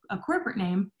under a corporate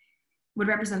name, would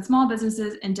represent small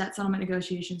businesses in debt settlement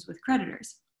negotiations with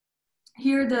creditors.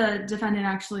 Here, the defendant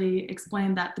actually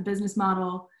explained that the business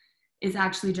model is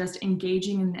actually just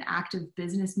engaging in the act of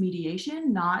business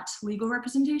mediation, not legal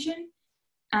representation.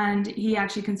 And he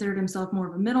actually considered himself more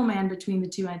of a middleman between the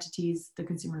two entities, the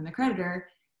consumer and the creditor,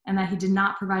 and that he did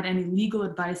not provide any legal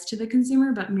advice to the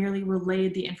consumer, but merely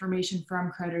relayed the information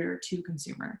from creditor to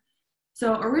consumer.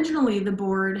 So originally, the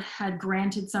board had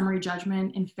granted summary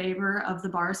judgment in favor of the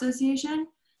Bar Association,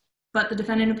 but the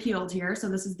defendant appealed here. So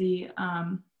this is the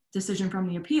decision from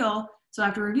the appeal. So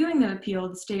after reviewing the appeal,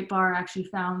 the state bar actually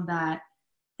found that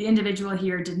the individual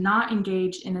here did not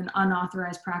engage in an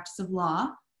unauthorized practice of law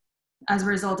as a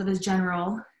result of his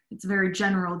it's a very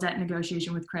general debt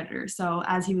negotiation with creditors. So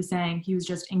as he was saying, he was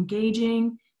just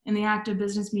engaging in the act of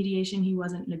business mediation. He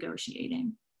wasn't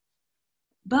negotiating.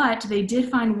 But they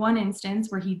did find one instance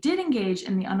where he did engage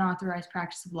in the unauthorized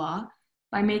practice of law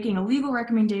by making a legal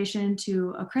recommendation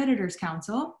to a creditor's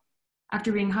counsel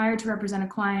after being hired to represent a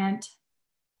client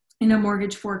in a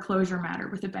mortgage foreclosure matter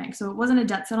with a bank. So it wasn't a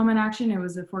debt settlement action, it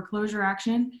was a foreclosure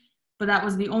action, but that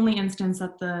was the only instance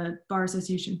that the Bar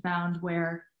Association found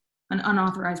where an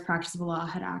unauthorized practice of law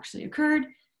had actually occurred,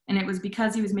 and it was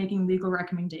because he was making legal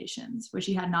recommendations, which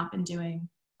he had not been doing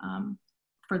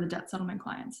for the debt settlement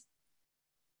clients.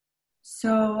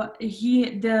 So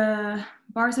the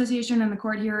Bar Association and the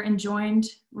court here enjoined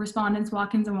respondents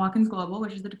Watkins and Watkins Global,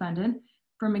 which is the defendant,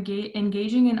 from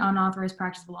engaging in unauthorized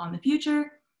practice of law in the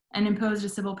future, and imposed a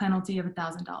civil penalty of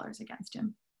 $1,000 against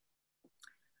him.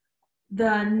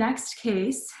 The next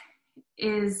case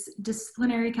is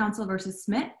Disciplinary Counsel versus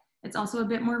Smith. It's also a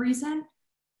bit more recent.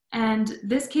 And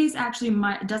this case actually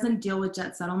doesn't deal with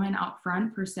debt settlement out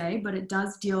front per se, but it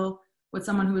does deal with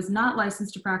someone who is not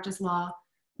licensed to practice law,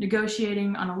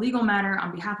 negotiating on a legal matter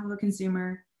on behalf of a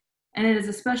consumer. And it is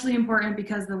especially important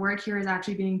because the work here is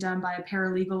actually being done by a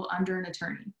paralegal under an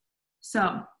attorney.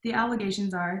 So the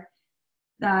allegations are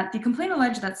that the complaint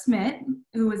alleged that Smith,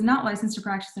 who was not licensed to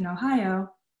practice in Ohio,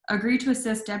 agreed to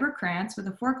assist Deborah Krantz with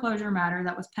a foreclosure matter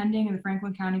that was pending in the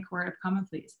Franklin County Court of Common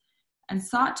Pleas, and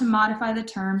sought to modify the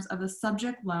terms of the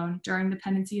subject loan during the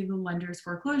pendency of the lender's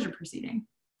foreclosure proceeding.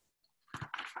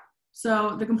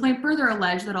 So the complaint further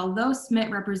alleged that although Smith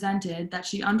represented that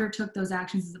she undertook those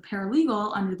actions as a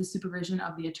paralegal under the supervision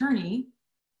of the attorney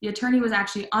was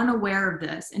actually unaware of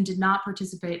this and did not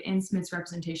participate in Smith's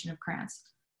representation of Krantz.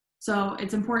 So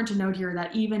it's important to note here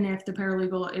that even if the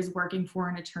paralegal is working for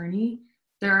an attorney,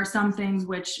 there are some things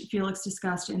which Felix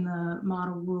discussed in the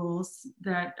model rules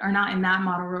that are not in that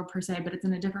model rule per se, but it's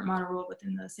in a different model rule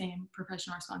within the same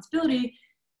professional responsibility,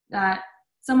 that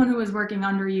someone who is working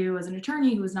under you as an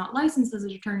attorney who is not licensed as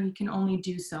an attorney can only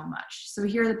do so much. So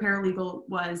here the paralegal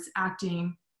was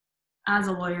acting as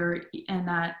a lawyer, and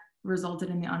that resulted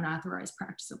in the unauthorized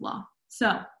practice of law.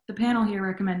 So the panel here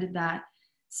recommended that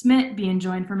Smith be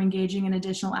enjoined from engaging in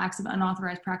additional acts of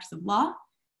unauthorized practice of law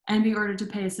and be ordered to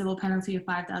pay a civil penalty of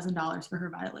 $5,000 for her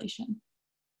violation.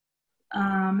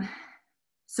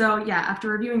 So yeah, after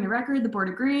reviewing the record, the board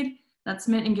agreed that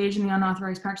Smith engaged in the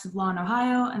unauthorized practice of law in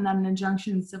Ohio and that an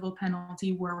injunction and civil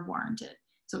penalty were warranted.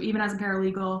 So even as a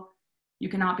paralegal, you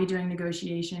cannot be doing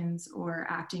negotiations or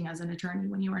acting as an attorney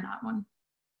when you are not one.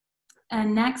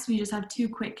 And next, we just have two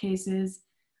quick cases.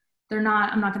 I'm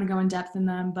not going to go in depth in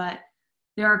them, but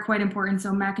they are quite important.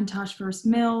 So McIntosh versus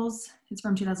Mills is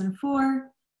from 2004.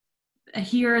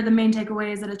 Here, the main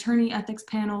takeaway is that attorney ethics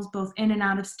panels, both in and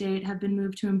out of state, have been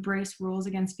moved to embrace rules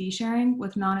against fee sharing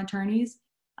with non-attorneys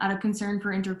out of concern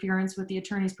for interference with the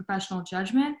attorney's professional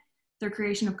judgment, their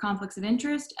creation of conflicts of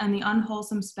interest, and the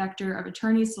unwholesome specter of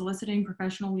attorneys soliciting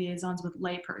professional liaisons with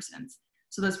lay persons.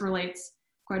 So this relates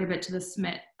quite a bit to the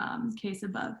Smith case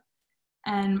above.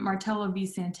 And Martello v.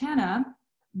 Santana,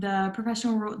 the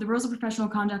rules of professional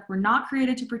conduct were not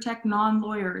created to protect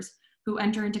non-lawyers who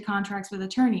enter into contracts with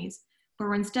attorneys, but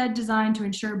were instead designed to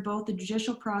ensure both the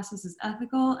judicial process is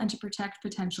ethical and to protect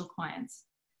potential clients.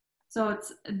 So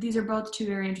these are both two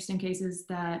very interesting cases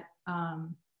that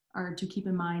are to keep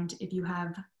in mind if you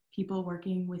have people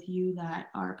working with you that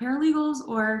are paralegals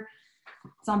or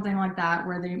something like that,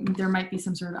 where there might be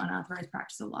some sort of unauthorized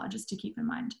practice of law, just to keep in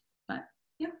mind. But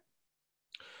yeah.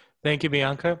 Thank you,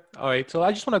 Bianca. All right, so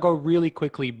I just want to go really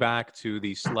quickly back to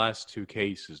these last two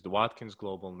cases, the Watkins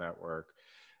Global Network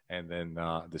and then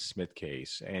the Smith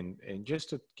case. And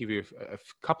just to give you a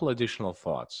couple additional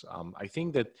thoughts, I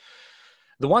think that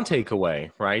the one takeaway,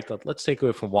 right? Let's take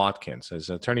away from Watkins. As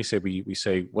an attorney say, we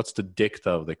say, what's the dicta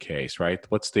of the case, right?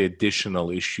 What's the additional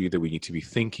issue that we need to be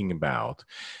thinking about?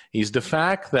 Is the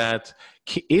fact that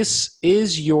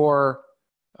is your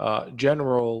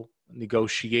general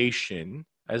negotiation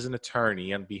as an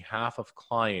attorney on behalf of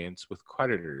clients with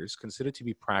creditors considered to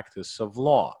be practice of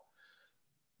law?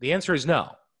 The answer is no.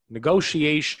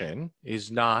 Negotiation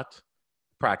is not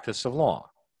practice of law.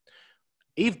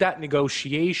 If that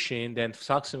negotiation then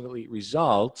subsequently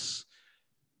results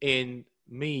in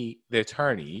me, the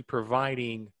attorney,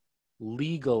 providing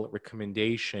legal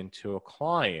recommendation to a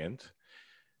client,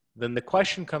 then the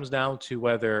question comes down to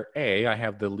whether A, I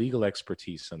have the legal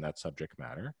expertise on that subject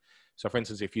matter. So for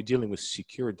instance, if you're dealing with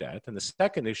secure debt, and the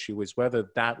second issue is whether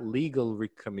that legal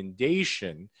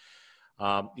recommendation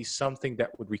is something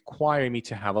that would require me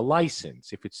to have a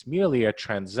license. If it's merely a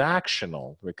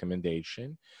transactional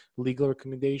recommendation, legal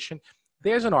recommendation,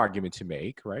 there's an argument to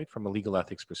make, right, from a legal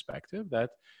ethics perspective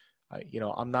that,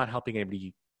 I'm not helping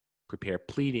anybody prepare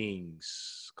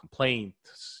pleadings,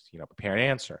 complaints, prepare an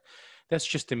answer. That's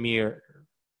just a mere,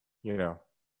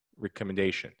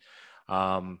 recommendation.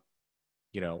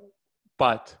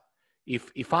 But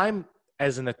if I'm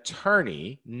as an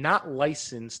attorney, not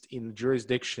licensed in the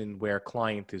jurisdiction where a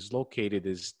client is located,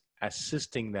 is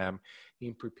assisting them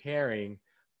in preparing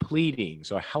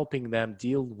pleadings or helping them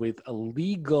deal with a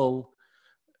legal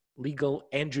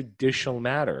and judicial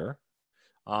matter,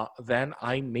 then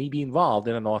I may be involved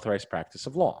in an authorized practice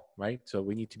of law, right? So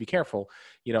we need to be careful.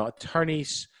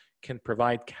 Attorneys can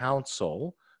provide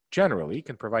counsel, generally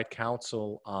can provide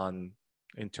counsel on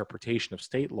interpretation of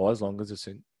state law as long as it's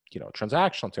in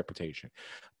transactional interpretation.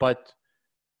 But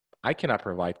I cannot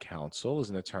provide counsel as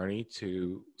an attorney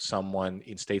to someone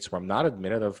in states where I'm not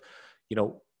admitted of,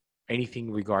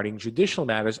 anything regarding judicial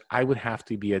matters. I would have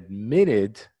to be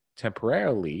admitted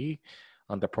temporarily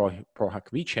on the pro hac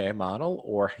vice model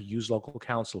or use local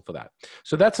counsel for that.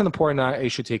 So that's an important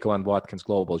issue to take on Watkins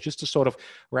Global, just to sort of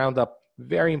round up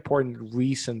very important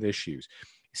recent issues.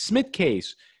 Smith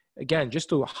case, again, just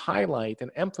to highlight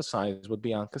and emphasize what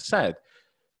Bianca said,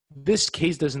 this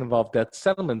case doesn't involve debt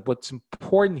settlement. What's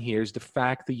important here is the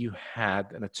fact that you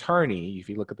had an attorney, if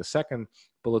you look at the second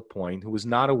bullet point, who was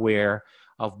not aware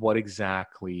of what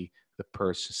exactly the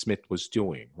person Smith was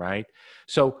doing, right?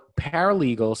 So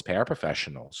paralegals,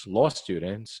 paraprofessionals, law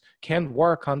students can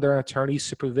work under an attorney's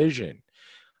supervision.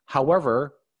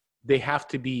 However, they have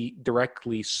to be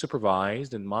directly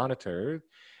supervised and monitored,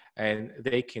 and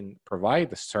they can provide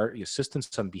the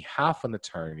assistance on behalf of an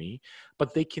attorney,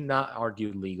 but they cannot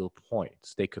argue legal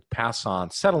points. They could pass on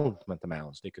settlement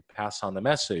amounts. They could pass on the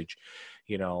message,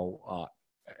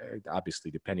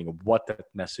 obviously depending on what that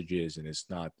message is and is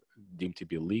not deemed to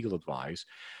be legal advice.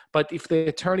 But if the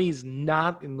attorney is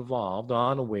not involved,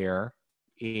 unaware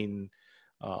in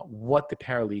what the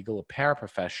paralegal or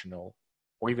paraprofessional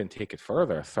or even take it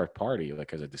further, a third party,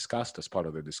 like as I discussed as part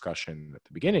of the discussion at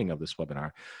the beginning of this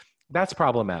webinar, that's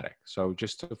problematic. So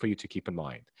just for you to keep in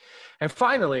mind. And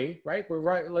finally, right,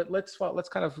 let's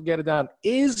kind of get it down.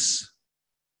 Is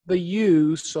the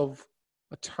use of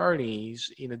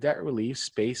attorneys in a debt relief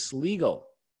space legal?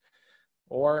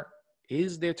 Or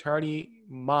is the attorney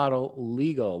model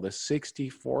legal? The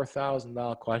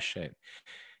 $64,000 question.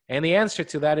 And the answer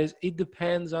to that is it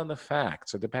depends on the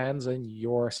facts. It depends on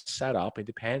your setup. It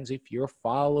depends if you're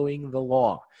following the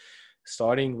law,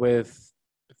 starting with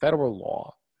federal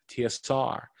law,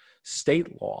 TSR,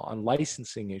 state law on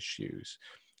licensing issues.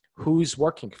 Who's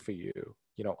working for you?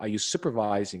 You know, are you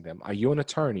supervising them? Are you an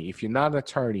attorney? If you're not an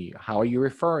attorney, how are you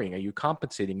referring? Are you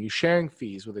compensating? Are you sharing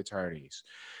fees with attorneys?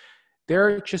 There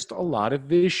are just a lot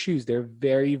of issues. They're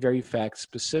very, very fact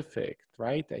specific,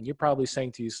 right? And you're probably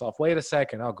saying to yourself, wait a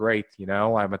second, oh, great. You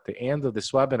know, I'm at the end of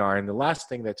this webinar and the last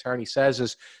thing the attorney says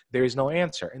is there is no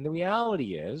answer. And the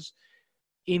reality is,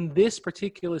 in this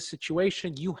particular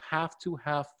situation, you have to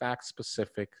have facts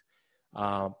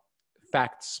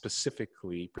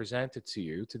specifically presented to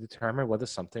you to determine whether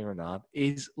something or not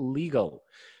is legal.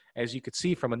 As you could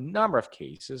see from a number of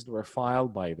cases that were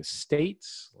filed by the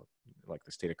states, like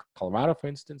the state of Colorado, for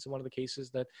instance, in one of the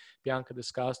cases that Bianca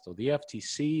discussed, or the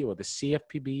FTC, or the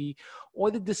CFPB,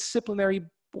 or the disciplinary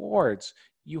boards,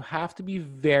 you have to be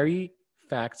very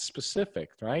fact specific,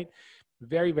 right?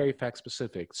 Very, very fact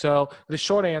specific. So the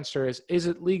short answer is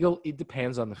it legal? It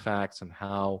depends on the facts and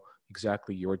how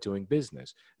exactly you're doing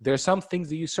business. There are some things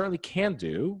that you certainly can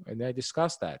do, and I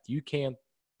discussed that. You can't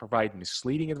provide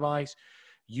misleading advice.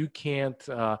 You can't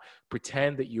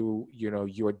pretend that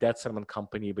you're a debt settlement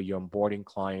company, but you're onboarding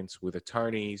clients with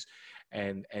attorneys,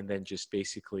 and then just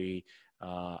basically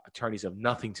attorneys have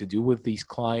nothing to do with these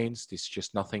clients. It's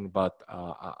just nothing but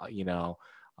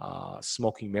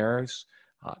smoking mirrors.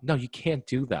 No, you can't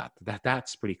do that.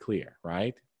 That's pretty clear,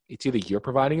 right? It's either you're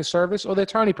providing a service or the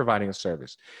attorney providing a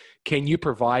service. Can you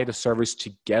provide a service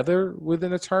together with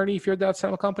an attorney if you're a debt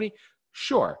settlement company?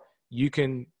 Sure, you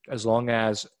can, as long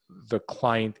as the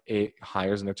client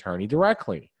hires an attorney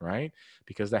directly, right?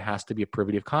 Because there has to be a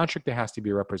privity of contract. There has to be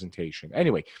a representation.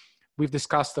 Anyway, we've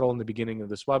discussed it all in the beginning of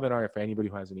this webinar. If anybody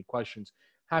who has any questions,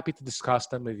 happy to discuss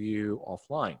them with you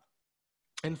offline.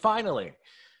 And finally,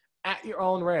 at your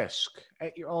own risk,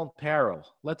 at your own peril,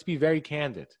 let's be very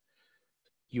candid.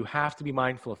 You have to be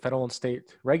mindful of federal and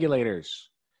state regulators.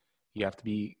 You have to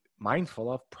be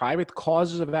mindful of private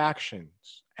causes of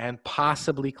actions and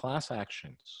possibly class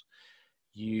actions.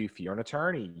 If you're an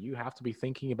attorney, you have to be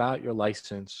thinking about your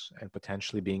license and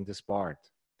potentially being disbarred.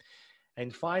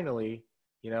 And finally,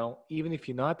 even if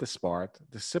you're not disbarred,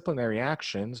 disciplinary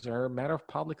actions are a matter of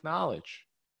public knowledge.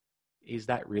 Is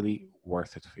that really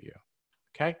worth it for you?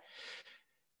 Okay.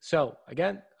 So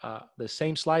again, the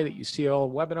same slide that you see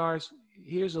all webinars,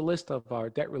 here's a list of our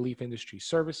debt relief industry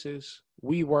services.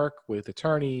 We work with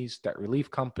attorneys, debt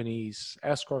relief companies,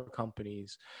 escrow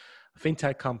companies,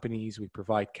 fintech companies. We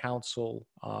provide counsel,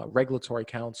 regulatory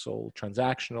counsel,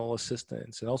 transactional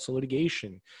assistance, and also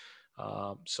litigation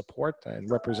support and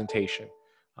representation.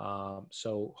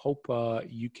 So hope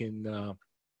you can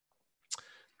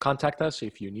contact us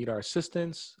if you need our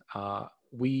assistance.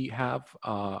 We have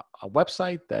a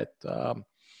website that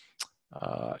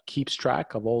keeps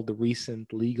track of all the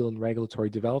recent legal and regulatory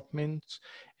developments.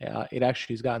 It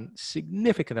actually has gotten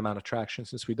significant amount of traction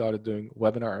since we started doing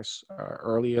webinars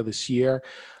earlier this year.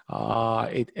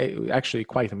 It actually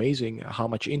quite amazing how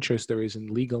much interest there is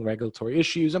in legal and regulatory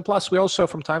issues. And plus, we also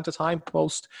from time to time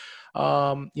post,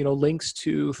 links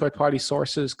to third-party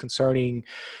sources concerning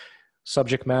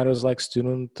subject matters like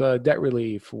student debt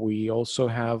relief. We also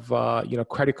have,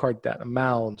 credit card debt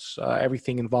amounts,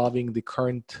 everything involving the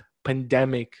current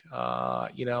pandemic,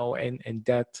 and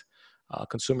debt,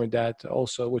 consumer debt.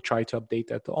 Also, we try to update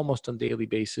that almost on a daily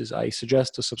basis. I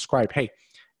suggest to subscribe. Hey,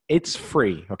 it's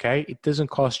free, okay? It doesn't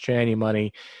cost you any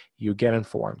money. You get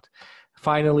informed.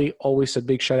 Finally, always a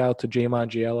big shout out to Jay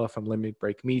Mangiello from Limit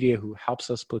Break Media, who helps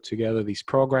us put together these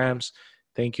programs.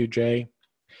 Thank you, Jay.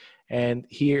 And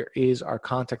here is our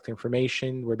contact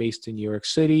information. We're based in New York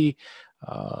City.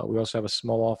 We also have a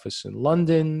small office in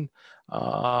London,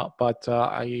 but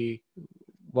I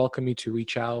welcome you to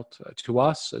reach out to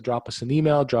us, drop us an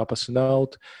email, drop us a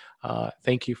note.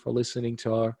 Thank you for listening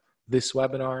to this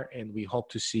webinar, and we hope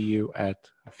to see you at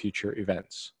future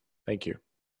events. Thank you.